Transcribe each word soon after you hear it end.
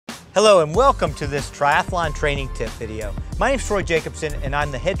Hello and welcome to this triathlon training tip video. My name is Troy Jacobson and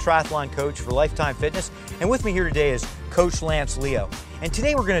I'm the head triathlon coach for Lifetime Fitness, and with me here today is Coach Lance Leo. And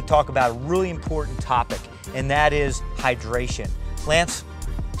today we're going to talk about a really important topic, and that is hydration. Lance,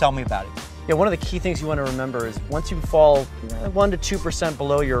 tell me about it. Yeah, one of the key things you want to remember is once you fall 1 to 2%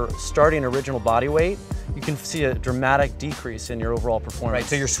 below your starting original body weight, you can see a dramatic decrease in your overall performance. Right,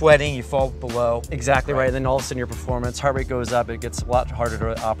 so you're sweating, you fall below. Exactly right, and then all of a sudden your performance, heart rate goes up, it gets a lot harder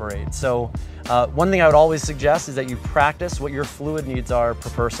to operate. So one thing I would always suggest is that you practice what your fluid needs are per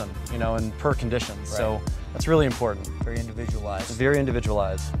person, and per condition. Right. So that's really important. Very individualized. Very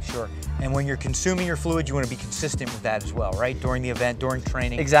individualized. Sure. And when you're consuming your fluid, you want to be consistent with that as well, right? During the event, during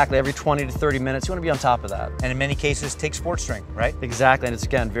training. Exactly, every 20 to 30 minutes, you want to be on top of that. And in many cases, take sports drink, right? Exactly, and it's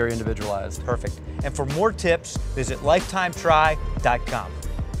again, very individualized. Perfect. And for more tips, visit lifetimetry.com.